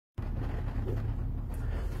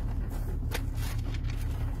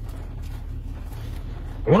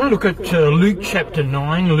I want to look at Luke chapter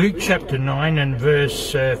 9 and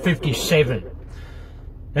verse 57.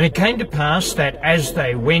 And it came to pass that as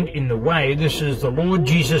they went in the way, this is the Lord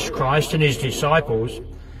Jesus Christ and his disciples,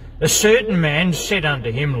 a certain man said unto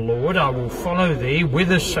him, Lord, I will follow thee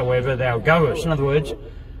whithersoever thou goest. In other words,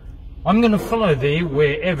 I'm going to follow thee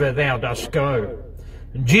wherever thou dost go.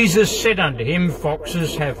 And Jesus said unto him,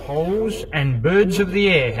 Foxes have holes, and birds of the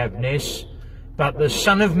air have nests, but the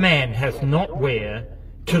Son of Man hath not where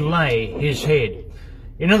to lay his head.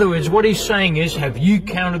 In other words, what he's saying is, have you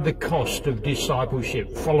counted the cost of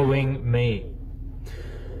discipleship, following me?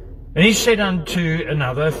 And he said unto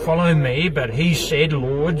another, Follow me. But he said,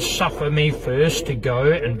 Lord, suffer me first to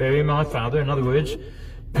go and bury my father. In other words,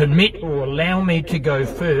 permit or allow me to go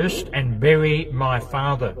first and bury my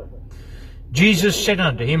father. Jesus said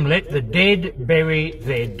unto him, Let the dead bury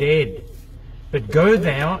their dead, but go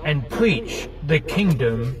thou and preach the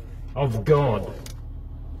kingdom of God.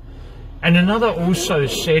 And another also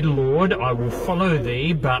said, Lord, I will follow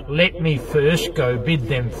thee, but let me first go bid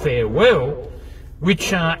them farewell,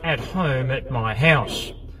 which are at home at my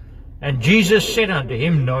house. And Jesus said unto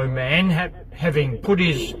him, No man, having put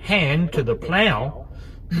his hand to the plough,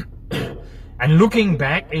 and looking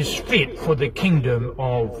back, is fit for the kingdom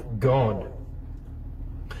of God.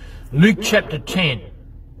 Luke chapter 10.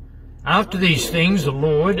 After these things the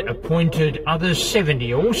Lord appointed other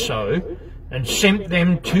 70 also, and sent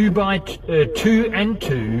them two and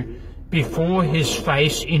two before his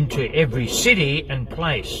face into every city and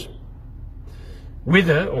place,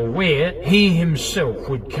 whither or where he himself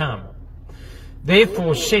would come.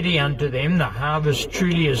 Therefore said he unto them, The harvest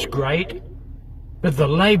truly is great, but the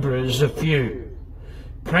labourers are few.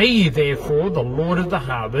 Pray ye therefore the Lord of the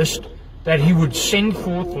harvest, that he would send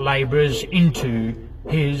forth labourers into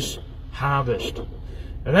his harvest.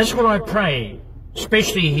 And that's what I pray,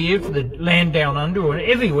 especially here for the land down under, and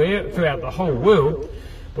everywhere throughout the whole world.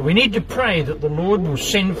 But we need to pray that the Lord will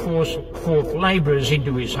send forth labourers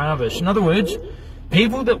into his harvest. In other words,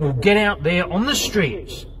 people that will get out there on the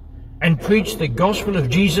streets and preach the gospel of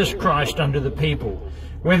Jesus Christ unto the people.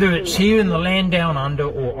 Whether it's here in the land down under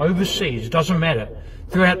or overseas, doesn't matter.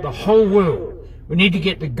 Throughout the whole world, we need to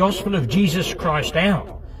get the gospel of Jesus Christ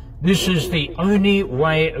out. This is the only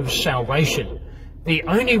way of salvation. The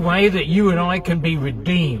only way that you and I can be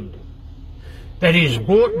redeemed, that is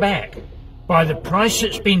bought back by the price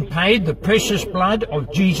that's been paid, the precious blood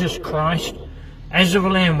of Jesus Christ, as of a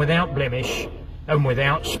lamb without blemish and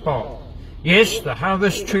without spot. Yes, the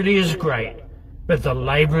harvest truly is great, but the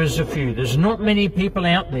labourers are few. There's not many people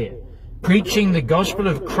out there preaching the gospel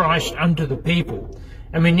of Christ unto the people.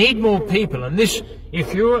 And we need more people. And this,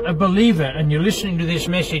 if you're a believer and you're listening to this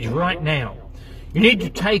message right now, you need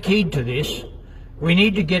to take heed to this. We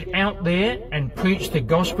need to get out there and preach the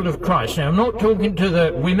gospel of Christ. Now, I'm not talking to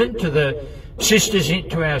the women, to the sisters,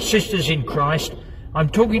 to our sisters in Christ. I'm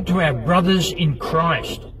talking to our brothers in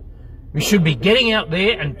Christ. We should be getting out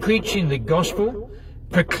there and preaching the gospel,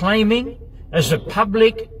 proclaiming as a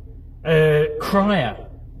public crier,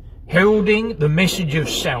 heralding the message of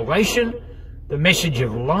salvation, the message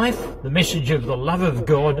of life, the message of the love of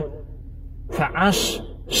God for us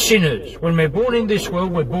sinners. When we're born in this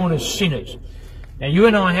world, we're born as sinners. Now, you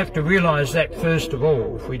and I have to realise that first of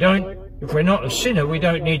all. If we're not a sinner, we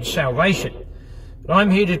don't need salvation. But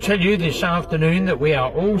I'm here to tell you this afternoon that we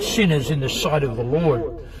are all sinners in the sight of the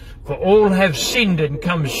Lord. For all have sinned and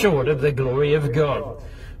come short of the glory of God.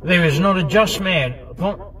 There is not a just man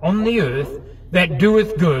on the earth that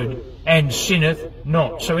doeth good and sinneth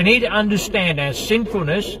not. So we need to understand our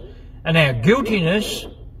sinfulness and our guiltiness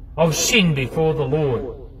of sin before the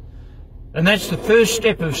Lord. And that's the first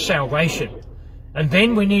step of salvation. And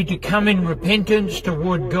then we need to come in repentance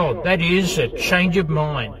toward God. That is a change of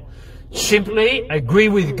mind. Simply agree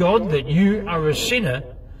with God that you are a sinner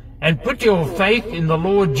and put your faith in the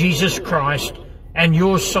Lord Jesus Christ, and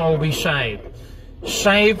your soul be saved.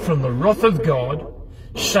 Saved from the wrath of God,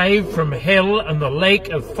 saved from hell and the lake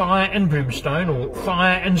of fire and brimstone, or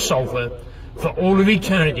fire and sulphur, for all of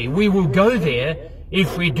eternity. We will go there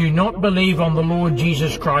if we do not believe on the Lord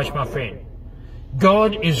Jesus Christ, my friend.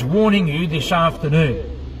 God is warning you this afternoon.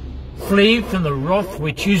 Flee from the wrath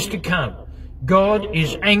which is to come. God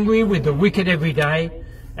is angry with the wicked every day,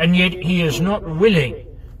 and yet he is not willing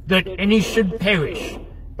that any should perish,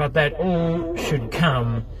 but that all should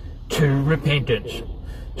come to repentance.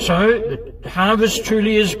 So the harvest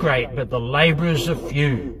truly is great, but the labourers are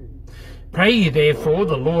few. Pray ye therefore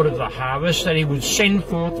the Lord of the harvest, that he would send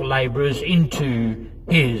forth labourers into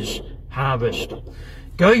his harvest.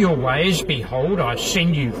 Go your ways, behold, I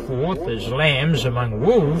send you forth as lambs among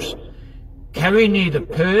wolves. Carry neither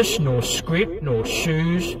purse, nor scrip, nor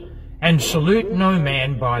shoes, and salute no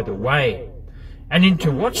man by the way. And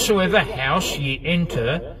into whatsoever house ye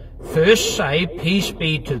enter, first say, Peace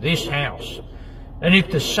be to this house. And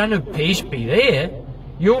if the Son of Peace be there,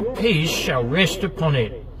 your peace shall rest upon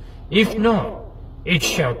it. If not, it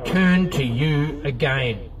shall turn to you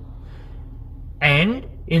again. And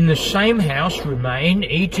in the same house remain,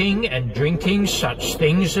 eating and drinking such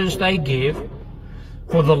things as they give,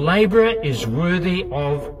 for the labourer is worthy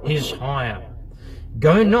of his hire.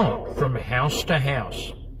 Go not from house to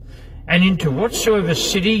house. And into whatsoever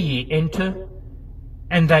city ye enter,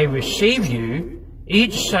 and they receive you,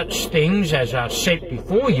 eat such things as are set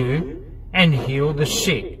before you, and heal the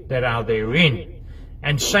sick that are therein.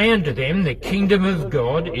 And say unto them, The kingdom of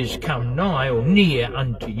God is come nigh or near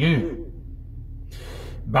unto you.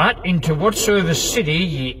 But into whatsoever city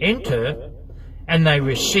ye enter, and they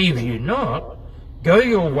receive you not, go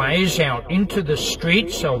your ways out into the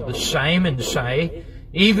streets of the same, and say,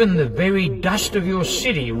 Even the very dust of your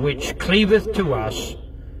city, which cleaveth to us,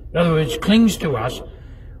 in other words, clings to us,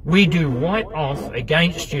 we do wipe off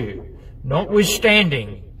against you.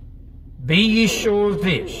 Notwithstanding, be ye sure of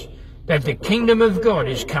this, that the kingdom of God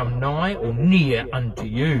is come nigh or near unto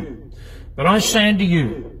you. But I say unto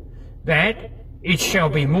you, that it shall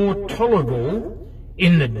be more tolerable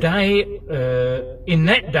in that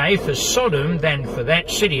day for Sodom than for that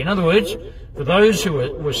city. In other words, for those who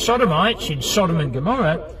were Sodomites in Sodom and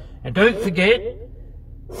Gomorrah, and don't forget,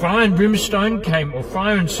 fire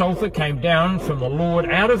and sulphur came down from the Lord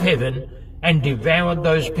out of heaven and devoured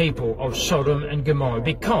those people of Sodom and Gomorrah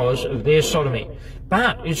because of their sodomy.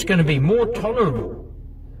 But it's going to be more tolerable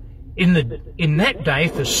in that day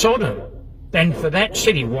for Sodom than for that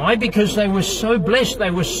city. Why? Because they were so blessed,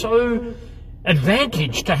 they were so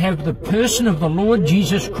advantaged to have the person of the Lord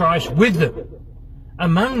Jesus Christ with them,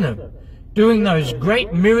 among them, doing those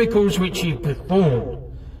great miracles which he performed.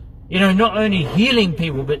 You know, not only healing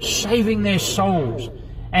people, but saving their souls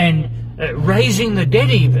and raising the dead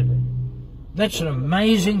even. That's an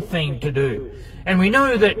amazing thing to do. And we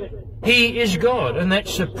know that he is God, and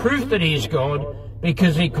that's the proof that he is God,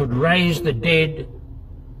 because he could raise the dead,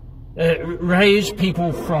 raise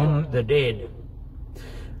people from the dead.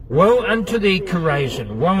 Woe unto thee,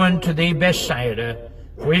 Chorazin! Woe unto thee, Bethsaida!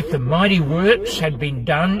 For if the mighty works had been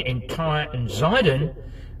done in Tyre and Sidon,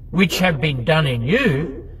 which have been done in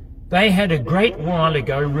you, they had a great while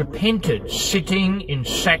ago repented, sitting in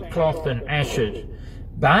sackcloth and ashes.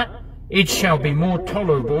 But it shall be more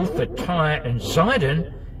tolerable for Tyre and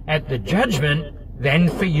Sidon at the judgment than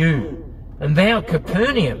for you. And thou,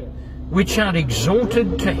 Capernaum, which art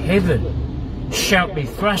exalted to heaven, shalt be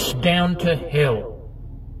thrust down to hell.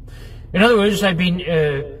 In other words, they've been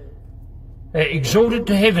exalted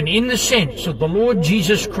to heaven in the sense of the Lord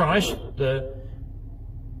Jesus Christ, the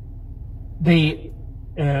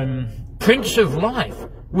Prince of Life,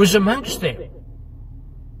 was amongst them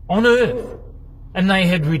on earth, and they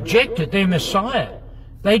had rejected their Messiah.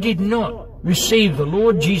 They did not receive the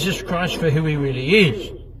Lord Jesus Christ for who he really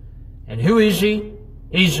is. And who is he?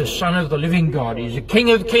 He's the Son of the living God. He's the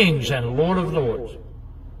King of kings and Lord of lords,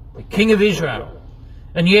 the King of Israel.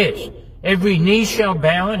 And yes, every knee shall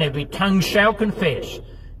bow and every tongue shall confess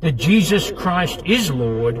that Jesus Christ is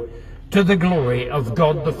Lord, to the glory of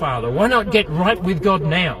God the Father. Why not get right with God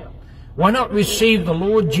now? Why not receive the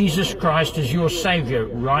Lord Jesus Christ as your Saviour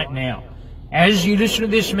right now? As you listen to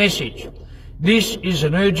this message, this is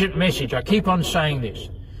an urgent message. I keep on saying this.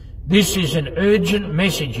 This is an urgent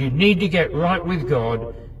message. You need to get right with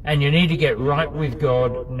God, and you need to get right with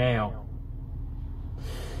God now.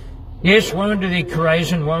 Yes, woe unto thee,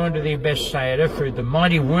 Chorazin, woe unto thee, Bethsaida, for the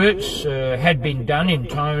mighty works had been done in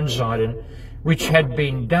Tyre and Sidon, which had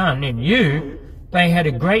been done in you, they had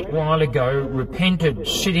a great while ago repented,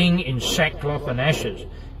 sitting in sackcloth and ashes.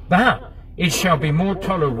 But it shall be more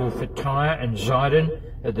tolerable for Tyre and Sidon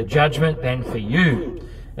at the judgment than for you.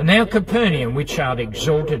 And thou, Capernaum, which art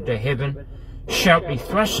exalted to heaven, shalt be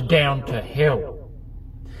thrust down to hell.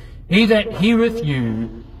 He that heareth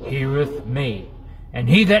you heareth me, and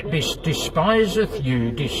he that despiseth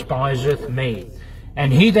you despiseth me,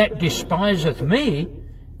 and he that despiseth me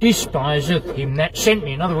despiseth him that sent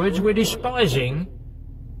me. In other words, we're despising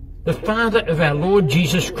the Father of our Lord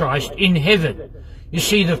Jesus Christ in heaven. You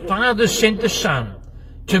see, the Father sent the Son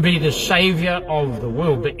to be the Saviour of the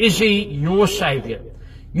world. But is he your Saviour?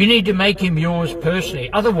 You need to make him yours personally.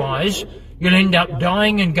 Otherwise, you'll end up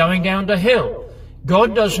dying and going down to hell.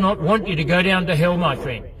 God does not want you to go down to hell, my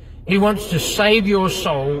friend. He wants to save your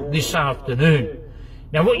soul this afternoon.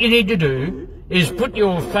 Now, what you need to do is put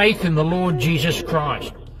your faith in the Lord Jesus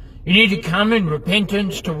Christ. You need to come in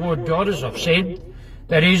repentance toward God, as I've said.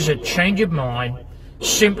 That is a change of mind.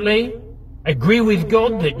 Simply agree with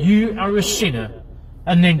God that you are a sinner,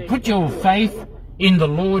 and then put your faith in the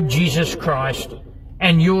Lord Jesus Christ,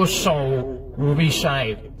 and your soul will be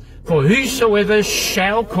saved. For whosoever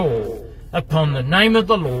shall call upon the name of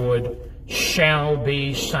the Lord shall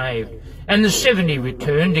be saved. And the 70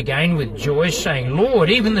 returned again with joy, saying, Lord,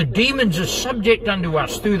 even the demons are subject unto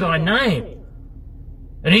us through thy name.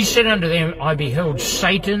 And he said unto them, I beheld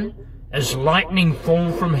Satan as lightning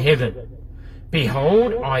fall from heaven.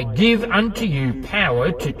 Behold, I give unto you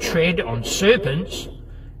power to tread on serpents,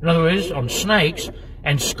 in other words, on snakes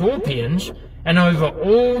and scorpions, and over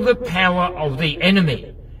all the power of the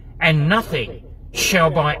enemy, and nothing shall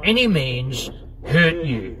by any means hurt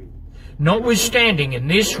you. Notwithstanding in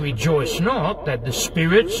this rejoice not that the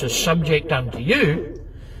spirits are subject unto you,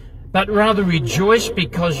 but rather rejoice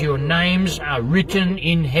because your names are written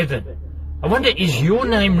in heaven. I wonder, is your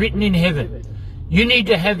name written in heaven? You need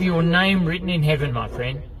to have your name written in heaven, my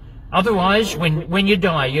friend. Otherwise, when you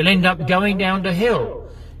die, you'll end up going down to hell.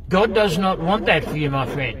 God does not want that for you, my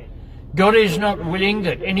friend. God is not willing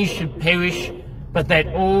that any should perish, but that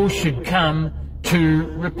all should come to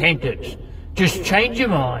repentance. Just change your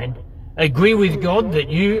mind, agree with God that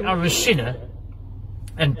you are a sinner,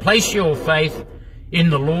 and place your faith in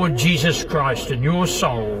the Lord Jesus Christ, and your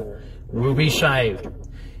soul will be saved.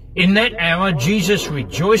 In that hour Jesus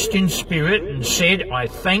rejoiced in spirit and said, I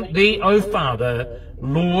thank thee, O Father,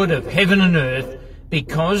 Lord of heaven and earth,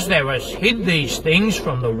 because thou hast hid these things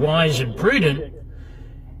from the wise and prudent,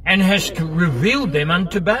 and hast revealed them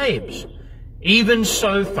unto babes. Even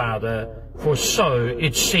so, Father, for so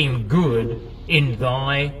it seemed good in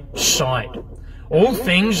thy sight. All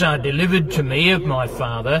things are delivered to me of my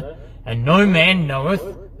Father, and no man knoweth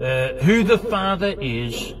who the Father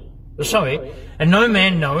is. And no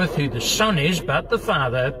man knoweth who the Son is but the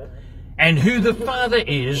Father, and who the Father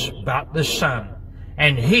is but the Son,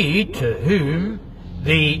 and he to whom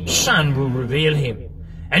the Son will reveal him.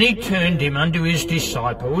 And he turned him unto his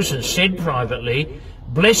disciples, and said privately,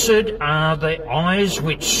 Blessed are the eyes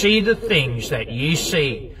which see the things that ye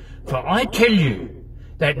see. For I tell you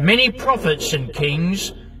that many prophets and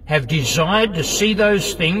kings have desired to see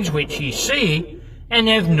those things which ye see, and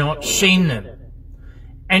have not seen them,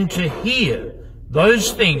 and to hear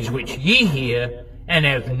those things which ye hear, and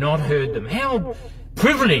have not heard them. How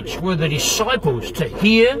privileged were the disciples to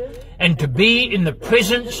hear and to be in the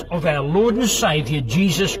presence of our Lord and Saviour,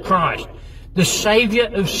 Jesus Christ, the Saviour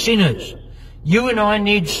of sinners. You and I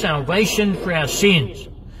need salvation for our sins.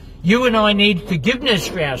 You and I need forgiveness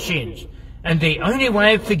for our sins. And the only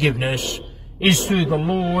way of forgiveness is through the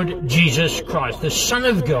Lord Jesus Christ, the Son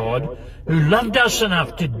of God, who loved us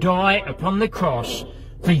enough to die upon the cross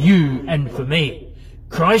for you and for me.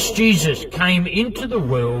 Christ Jesus came into the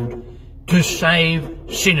world to save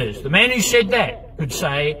sinners. The man who said that could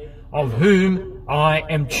say, of whom I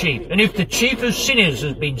am chief. And if the chief of sinners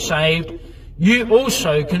has been saved, you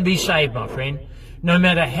also can be saved, my friend. No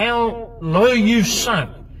matter how low you've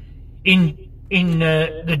sunk in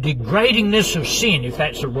the degradingness of sin, if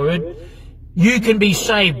that's a word, you can be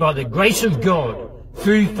saved by the grace of God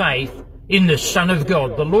through faith in the Son of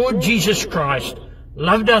God. The Lord Jesus Christ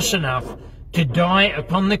loved us enough to die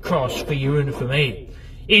upon the cross for you and for me,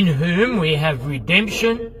 in whom we have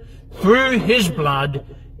redemption through his blood,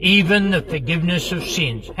 even the forgiveness of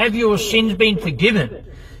sins. Have your sins been forgiven?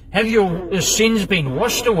 Have your sins been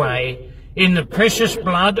washed away in the precious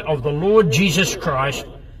blood of the Lord Jesus Christ,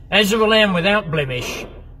 as of a lamb without blemish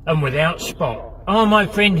and without spot? Oh, my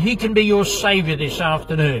friend, he can be your Saviour this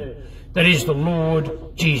afternoon. That is the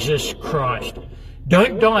Lord Jesus Christ.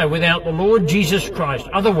 Don't die without the Lord Jesus Christ,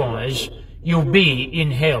 otherwise you'll be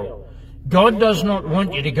in hell. God does not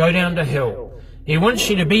want you to go down to hell. He wants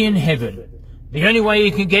you to be in heaven. The only way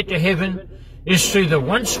you can get to heaven is through the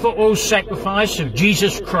once-for-all sacrifice of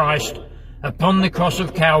Jesus Christ upon the cross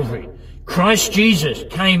of Calvary. Christ Jesus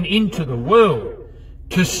came into the world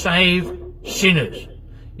to save sinners.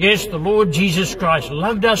 Yes, the Lord Jesus Christ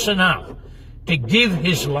loved us enough to give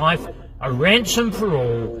his life a ransom for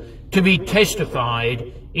all, to be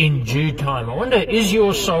testified in due time. I wonder, is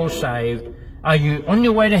your soul saved? Are you on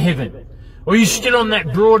your way to heaven? Or are you still on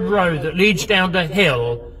that broad road that leads down to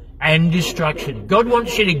hell and destruction? God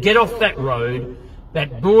wants you to get off that road,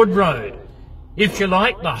 that broad road, if you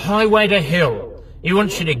like, the highway to hell. He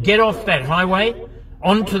wants you to get off that highway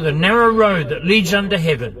onto the narrow road that leads unto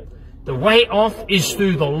heaven. The way off is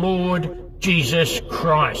through the Lord Jesus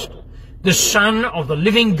Christ, the Son of the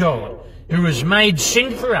living God, who was made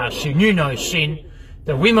sin for us who knew no sin,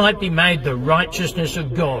 that we might be made the righteousness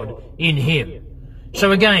of God in him.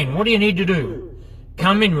 So again, what do you need to do?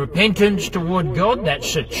 Come in repentance toward God.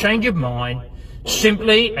 That's a change of mind.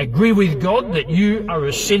 Simply agree with God that you are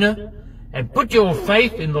a sinner and put your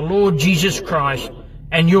faith in the Lord Jesus Christ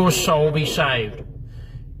and your soul be saved.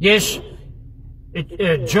 Yes,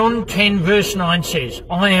 John 10 verse 9 says,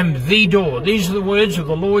 I am the door. These are the words of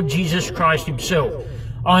the Lord Jesus Christ himself.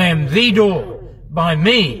 I am the door. By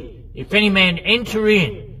me, if any man enter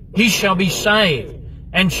in, he shall be saved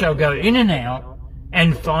and shall go in and out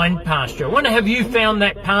and find pasture. I wonder, have you found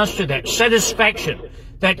that pasture, that satisfaction,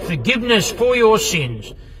 that forgiveness for your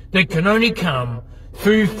sins that can only come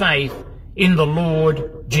through faith in the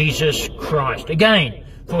Lord Jesus Christ? Again,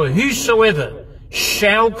 for whosoever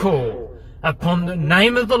shall call upon the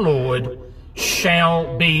name of the Lord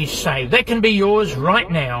shall be saved. That can be yours right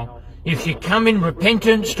now if you come in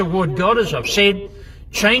repentance toward God, as I've said,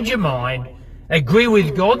 change your mind, agree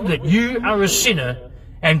with God that you are a sinner,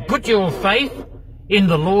 and put your faith in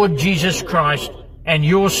the Lord Jesus Christ, and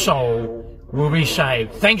your soul will be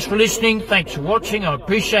saved. Thanks for listening. Thanks for watching. I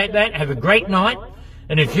appreciate that. Have a great night.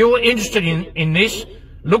 And if you're interested in this,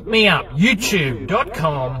 look me up,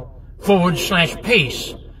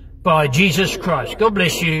 youtube.com/peace by Jesus Christ. God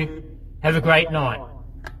bless you. Have a great night.